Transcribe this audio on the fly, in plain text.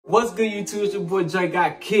What's good, YouTube? It's your boy Dre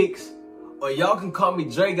Got Kicks, or y'all can call me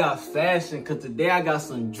Dre Got Fashion, cause today I got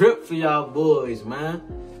some drip for y'all boys, man.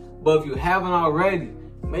 But if you haven't already,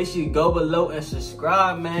 make sure you go below and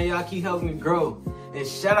subscribe, man. Y'all keep helping me grow. And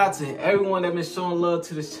shout out to everyone that been showing love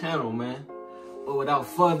to this channel, man. But without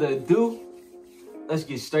further ado, let's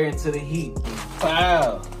get straight into the heat.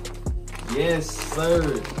 Wow. Yes,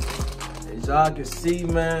 sir. As y'all can see,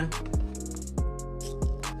 man,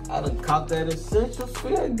 I done caught that Essentials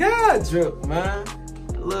God drip, man.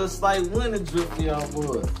 A little slight winter drip for y'all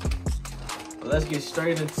boys. But let's get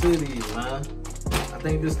straight into these, man. I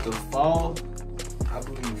think this is the fall, I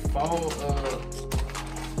believe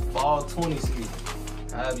fall 20 season.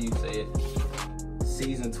 However you say it.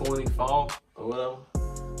 Season 20 fall or whatever.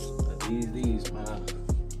 But these, man.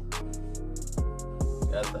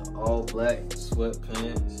 Got the all black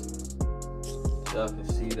sweatpants. Y'all can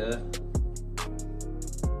see that.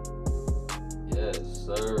 Yes,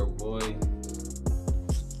 sir, boy.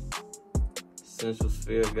 Essentials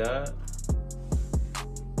Fear God.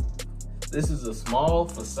 This is a small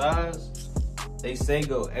for size. They say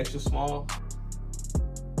go extra small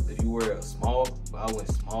if you wear a small, but I went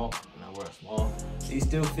small and I wear a small. These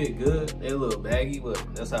still fit good. They're a little baggy, but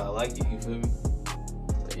that's how I like it, you feel me?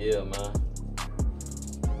 But yeah, man.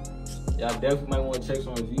 Y'all definitely might want to check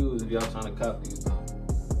some reviews if y'all trying to copy these, though.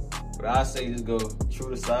 But I say just go true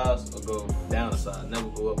to size or go down a size, never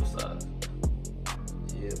go up a size.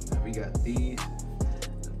 Yeah, man, we got these.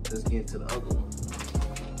 Let's get into the other one.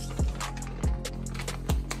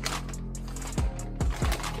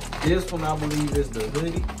 This one I believe is the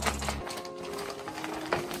hoodie.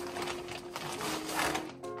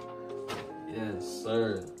 Yes,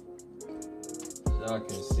 sir. Y'all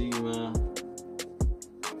can see, man.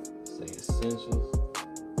 Say Essentials.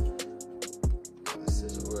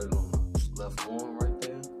 Essentials word on the left arm right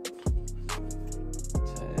there.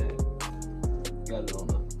 Tag. Got it on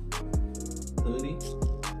the hoodie.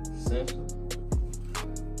 Essentials.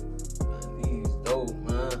 Man, these dope,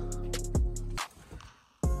 man.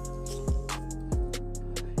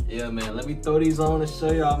 Yeah, man, let me throw these on and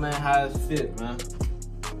show y'all, man, how it fit, man.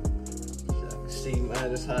 Y'all can see,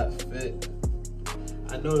 man, this how it fit.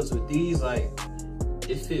 I noticed with these, like,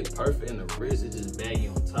 it fit perfect in the wrist, it's just baggy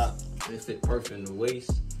on top. It fit perfect in the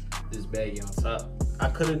waist, just baggy on top. I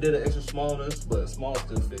could have did an extra small on this, but small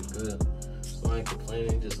still fit good. So I ain't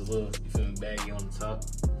complaining, just a little, you feel me, baggy on the top.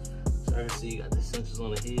 So I can see you got the Essentials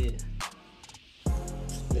on the head.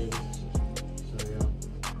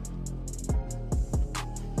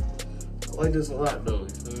 I like this a lot though, you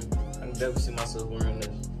feel me? I can definitely see myself wearing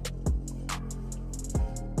this.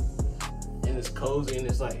 And it's cozy and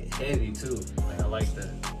it's like heavy too. Like I like that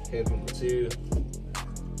heavy material.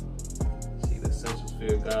 See the Essentials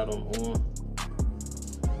Fear God on the arm.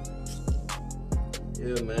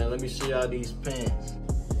 Yeah, man, let me show y'all these pants.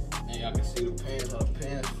 And y'all can see the pants, how the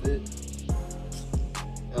pants fit.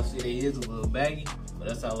 Y'all see they is a little baggy, but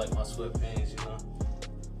that's how I like my sweatpants, you know?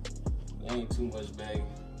 They ain't too much baggy.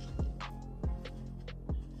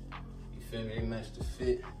 They match the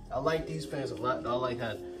fit. I like these pants a lot though. I like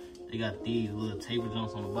how they got these little taper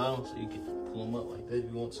jumps on the bottom so you can pull them up like that if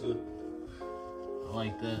you want to. I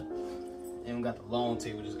like that. And we got the long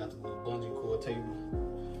taper, just got the little bungee cord taper.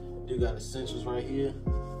 You got Essentials right here.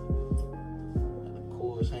 Got the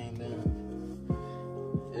cords hanging down.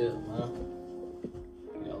 Yeah, man.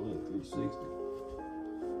 Got a little 360.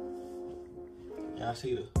 Y'all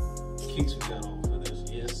see the kicks we got on for this?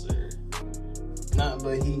 Yes, sir. Not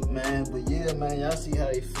but heat, man. But yeah, man, y'all see how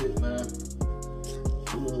they fit, man.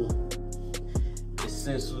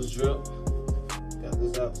 Essentials drip. Got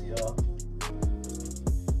this out to y'all.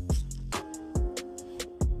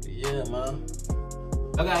 But yeah, man.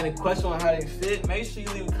 If I got any questions on how they fit, make sure you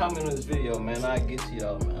leave a comment on this video, man. I'll get to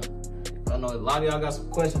y'all, man. I know a lot of y'all got some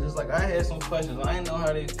questions. Just like I had some questions. I didn't know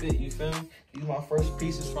how they fit, you feel me? These are my first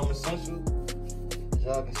pieces from Essentials. As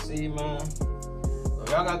y'all can see, man. If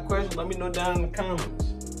y'all got questions, let me know down in the comments.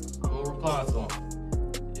 I'm gonna reply to them.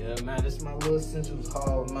 Yeah, man, this is my little Essentials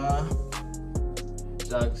haul, man. As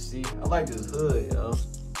y'all can see, I like this hood, yo.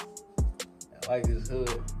 I like this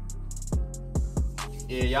hood.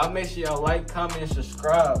 Yeah, y'all make sure y'all like, comment, and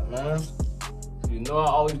subscribe, man. You know I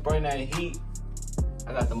always bring that heat.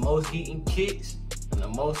 I got the most heat in kicks and the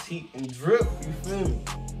most heat in drip, you feel me?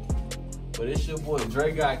 But it's your boy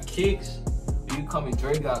Dre Got Kicks. You call me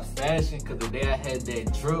Dre Got Fashion, cause the day I had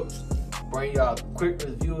that drip, bring y'all a quick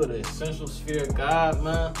review of the Essentials Fear God,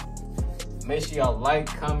 man. Make sure y'all like,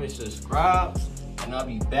 comment, subscribe, and I'll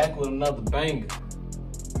be back with another banger.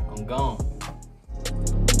 I'm gone.